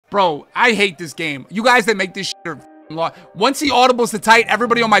Bro, I hate this game. You guys that make this shit are lost. Once he audibles to tight,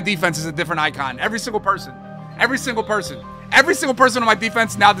 everybody on my defense is a different icon. Every single person. Every single person. Every single person on my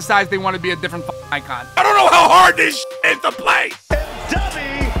defense now decides they want to be a different icon. I don't know how hard this shit is to play. And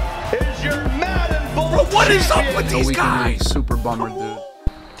Dubby is your Madden Bowl Bro, what is up with these No guys? super bummer, dude.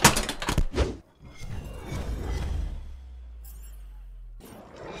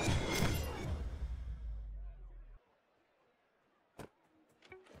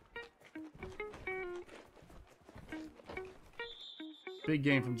 Big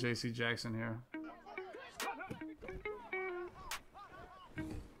game from JC Jackson here.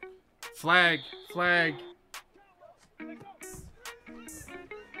 Flag, flag.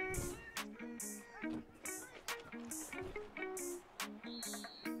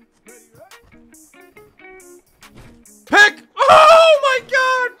 Pick! Oh my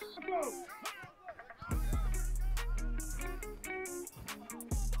God!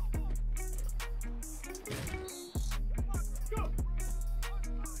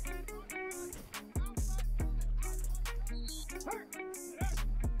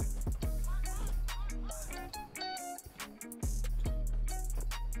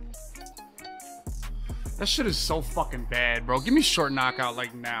 That shit is so fucking bad, bro. Give me short knockout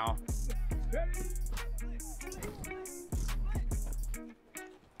like now.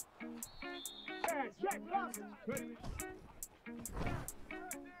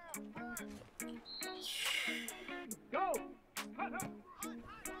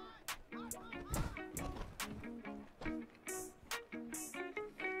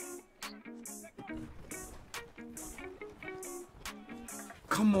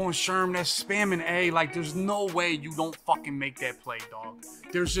 Come on, Sherm, that's spamming A. Like, there's no way you don't fucking make that play, dog.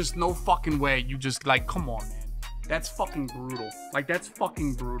 There's just no fucking way you just, like, come on, man. That's fucking brutal. Like, that's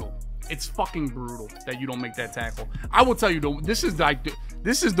fucking brutal. It's fucking brutal that you don't make that tackle. I will tell you, though, this is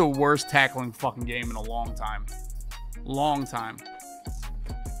the worst tackling fucking game in a long time. Long time.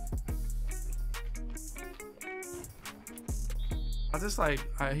 I just, like,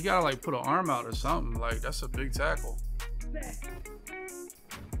 he gotta, like, put an arm out or something. Like, that's a big tackle.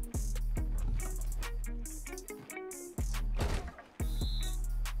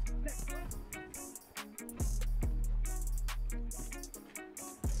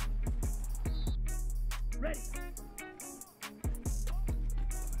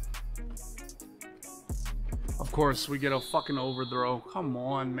 Of course, we get a fucking overthrow. Come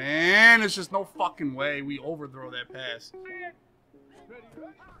on, man. There's just no fucking way we overthrow that pass.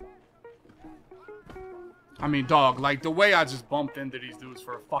 I mean, dog, like, the way I just bumped into these dudes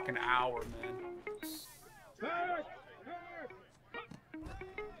for a fucking hour, man.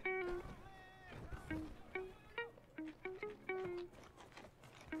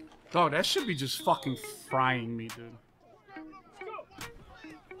 Dog, that should be just fucking frying me, dude.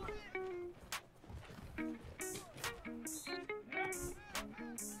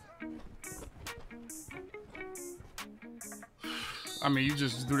 I mean, you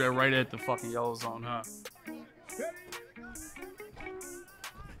just do that right at the fucking yellow zone, huh?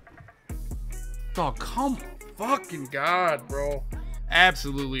 Dog, come fucking God, bro.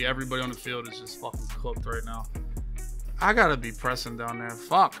 Absolutely everybody on the field is just fucking cooked right now. I gotta be pressing down there.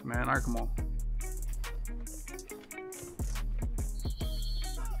 Fuck, man. All right, come on.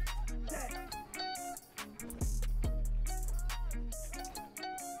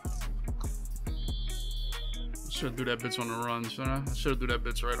 Should do that bitch on the run, shouldn't I? I should do that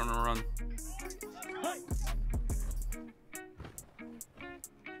bitch right on the run.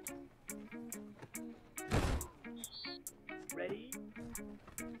 Ready?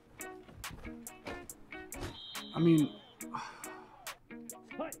 I mean,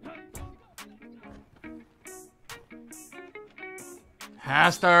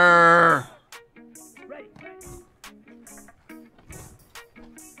 Haster. Ready.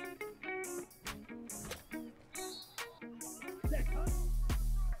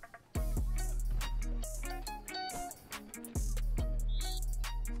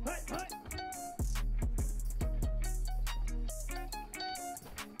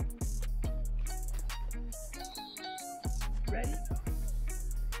 Ready?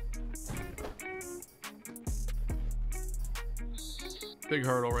 Big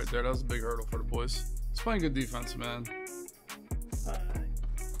hurdle right there. That was a big hurdle for the boys. It's playing good defense, man.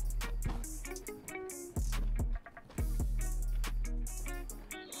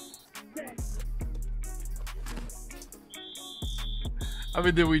 I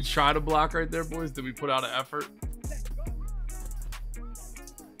mean, did we try to block right there, boys? Did we put out an effort?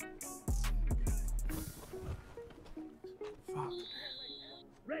 Fuck.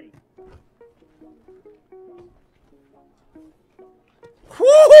 Ready.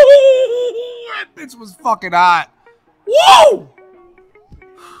 Woo! That bitch was fucking hot. Whoa!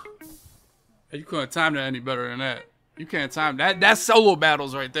 You couldn't time that any better than that. You can't time that. That's solo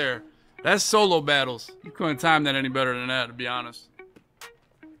battles right there. That's solo battles. You couldn't time that any better than that, to be honest.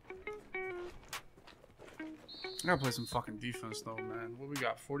 I gotta play some fucking defense though, man. What we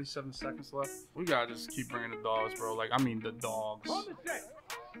got? 47 seconds left. We gotta just keep bringing the dogs, bro. Like, I mean the dogs.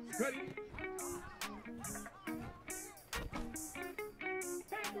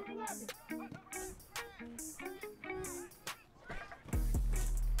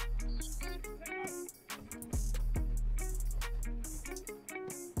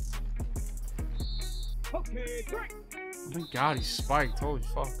 Okay, break. Thank God he spiked. Holy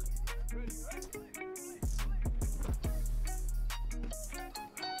fuck.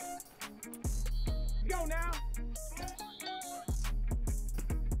 Go now.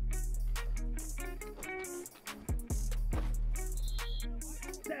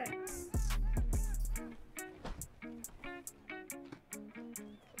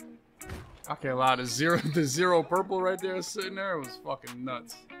 I can't lie, the zero purple right there sitting there was fucking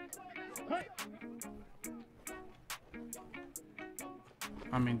nuts.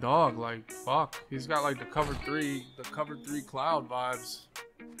 I mean, dog, like, fuck. He's got like the cover three cloud vibes.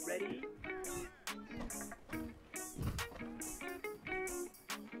 Ready?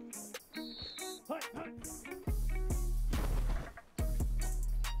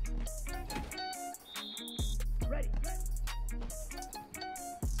 Ready.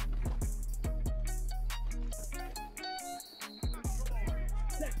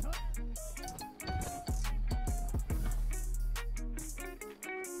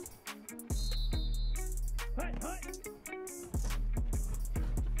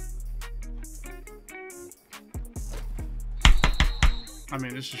 I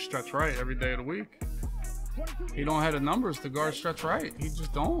mean, this is stretch right every day of the week. He don't have the numbers to guard stretch right. He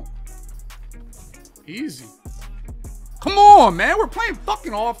just don't. Easy. Come on, man. We're playing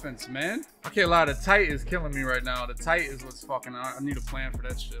fucking offense, man. I can't lie. The tight is killing me right now. The tight is what's fucking... I need a plan for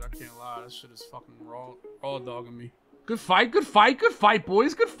that shit. I can't lie. That shit is fucking raw dogging me. Good fight. Good fight. Good fight,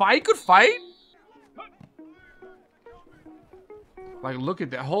 boys. Good fight. Good fight. Like, look at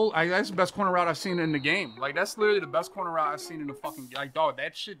that whole... that's the best corner route I've seen in the game. Like, that's literally the best corner route I've seen in the fucking... Like, dog,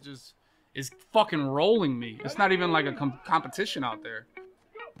 that shit just is fucking rolling me. It's not even like a competition out there.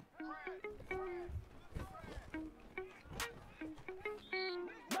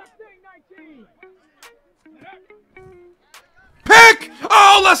 Pick!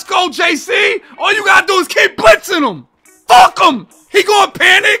 Oh, let's go, JC! All you gotta do is keep blitzing him! Fuck him! He gonna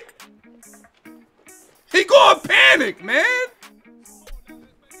panic! He gonna panic, man!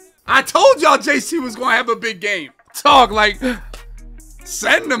 I told y'all JC was gonna have a big game. Talk like,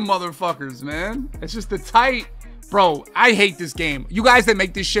 send them motherfuckers, man. It's just the tight. Bro, I hate this game. You guys that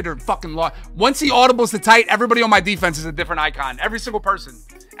make this shit are fucking lost. Once he audibles the tight, everybody on my defense is a different icon. Every single person.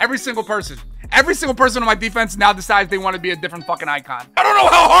 Every single person. Every single person on my defense now decides they want to be a different fucking icon. I don't know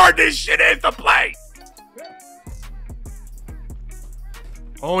how hard this shit is to play.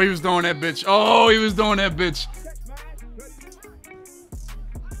 Oh, he was doing that bitch. Oh, he was doing that bitch.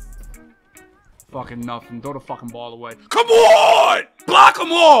 Fucking nothing. Throw the fucking ball away. Come on! Block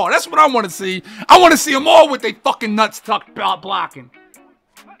them all! That's what I want to see. I want to see them all with they fucking nuts tucked blocking.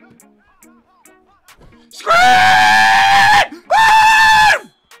 Scream!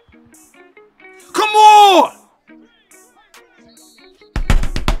 Come on!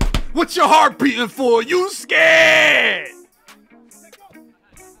 What's your heart beating for? You scared?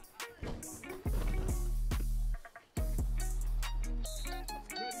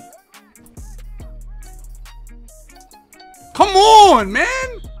 Come on, man!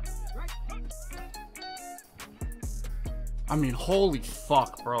 I mean, holy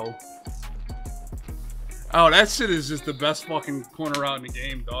fuck, bro. Oh, that shit is just the best fucking corner out in the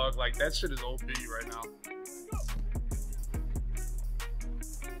game, dog. Like, that shit is OP right now.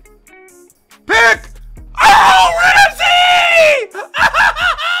 Pick! Oh, Ramsey!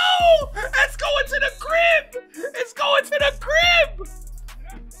 Oh! It's going to the crib! It's going to the crib!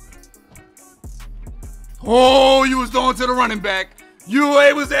 Oh, you was going to the running back. They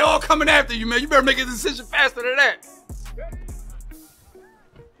all coming after you, man. You better make a decision faster than that.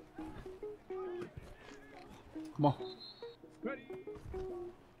 Come on.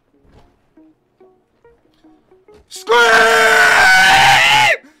 Scream!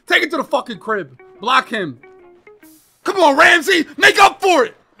 Take it to the fucking crib. Block him. Come on, Ramsey. Make up for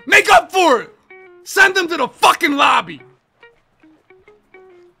it. Make up for it. Send him to the fucking lobby.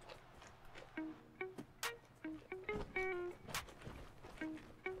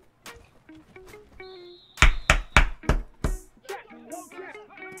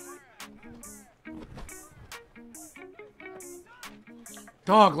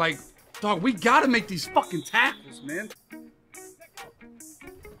 Dog, like, dog, we gotta make these fucking tackles, man.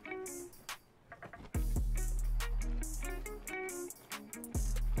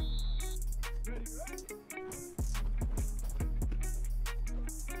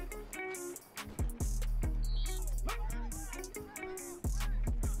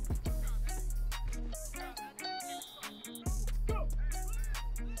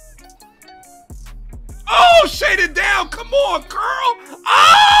 Oh, shaded down. Come on, girl.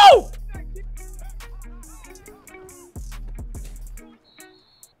 Oh!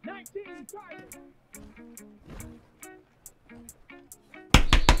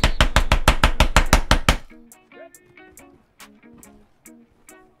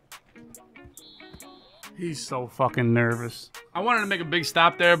 He's so fucking nervous. I wanted to make a big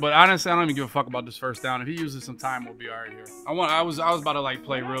stop there, but honestly, I don't even give a fuck about this first down. If he uses some time, we'll be all right here. I was about to like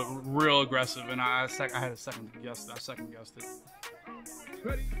play real aggressive, and I had a second guess. I second guessed it.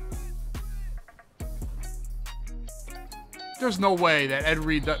 There's no way that Ed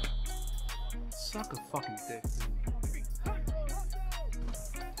Reed does. Suck a fucking dick, dude.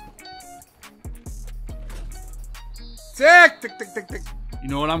 Tick, tick, tick, tick, tick. You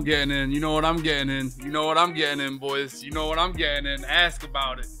know what I'm getting in. You know what I'm getting in. You know what I'm getting in, boys. You know what I'm getting in. Ask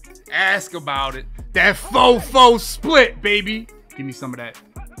about it. Ask about it. That faux split, baby. Give me some of that.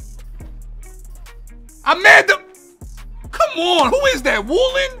 Amanda. Come on. Who is that?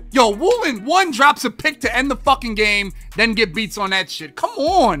 Woolen? Yo, Woolen, one drops a pick to end the fucking game, then get beats on that shit. Come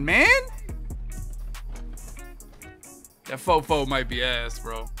on, man. That faux might be ass,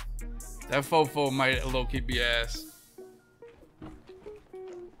 bro. That faux might low-key be ass.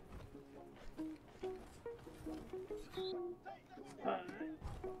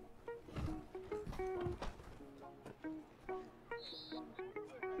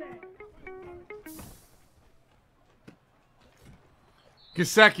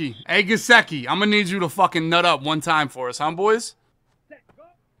 Gesicki. Hey, Gesicki. I'm gonna need you to fucking nut up one time for us, huh, boys?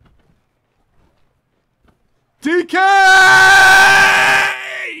 DK!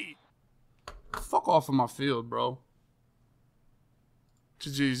 Fuck off of my field, bro.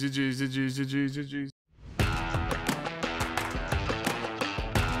 GG's, GG's, GG's, GG's, GG's.